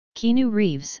Keanu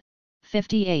Reeves,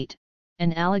 58,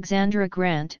 and Alexandra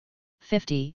Grant,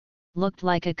 50, looked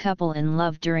like a couple in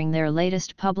love during their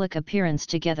latest public appearance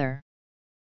together.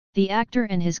 The actor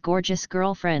and his gorgeous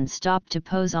girlfriend stopped to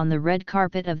pose on the red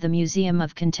carpet of the Museum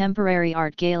of Contemporary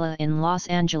Art Gala in Los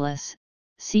Angeles,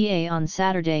 CA on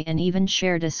Saturday and even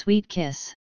shared a sweet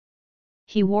kiss.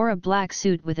 He wore a black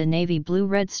suit with a navy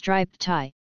blue-red striped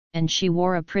tie, and she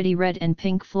wore a pretty red and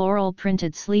pink floral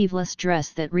printed sleeveless dress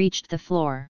that reached the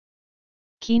floor.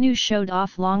 Keanu showed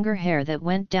off longer hair that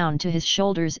went down to his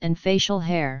shoulders and facial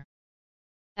hair.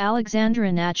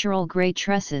 Alexandra natural grey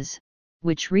tresses,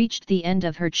 which reached the end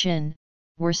of her chin,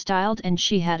 were styled and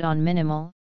she had on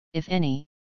minimal, if any,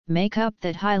 makeup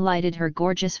that highlighted her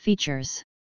gorgeous features.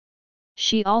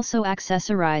 She also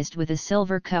accessorized with a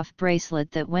silver cuff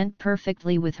bracelet that went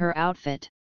perfectly with her outfit.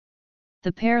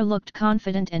 The pair looked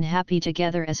confident and happy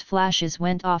together as flashes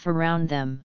went off around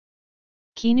them.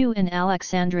 Keanu and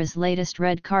Alexandra's latest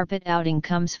red carpet outing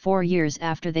comes 4 years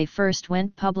after they first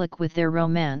went public with their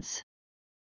romance.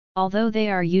 Although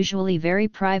they are usually very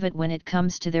private when it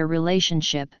comes to their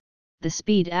relationship, the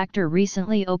Speed actor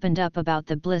recently opened up about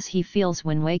the bliss he feels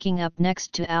when waking up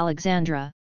next to Alexandra,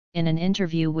 in an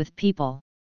interview with People.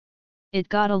 It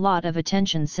got a lot of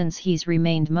attention since he's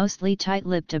remained mostly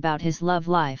tight-lipped about his love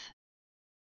life.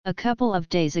 "A couple of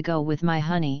days ago with my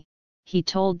honey," he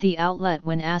told the outlet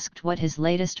when asked what his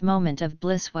latest moment of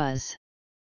bliss was.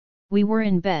 "We were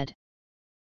in bed.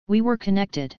 We were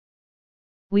connected.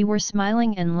 We were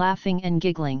smiling and laughing and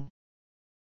giggling.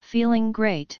 Feeling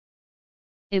great.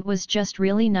 It was just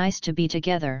really nice to be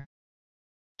together."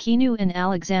 Keanu and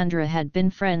Alexandra had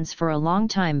been friends for a long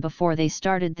time before they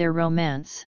started their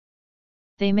romance.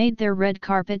 They made their red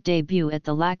carpet debut at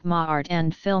the LACMA Art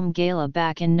and Film Gala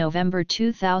back in November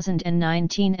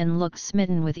 2019 and looked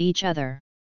smitten with each other.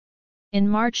 In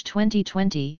March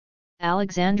 2020,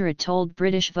 Alexandra told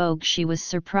British Vogue she was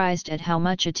surprised at how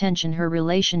much attention her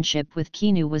relationship with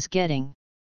Keanu was getting.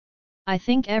 "I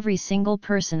think every single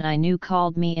person I knew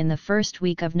called me in the first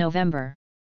week of November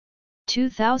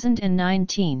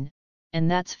 2019, and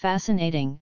that's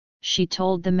fascinating," she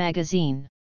told the magazine.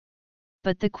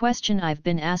 "But the question I've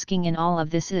been asking in all of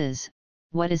this is,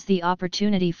 what is the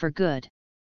opportunity for good?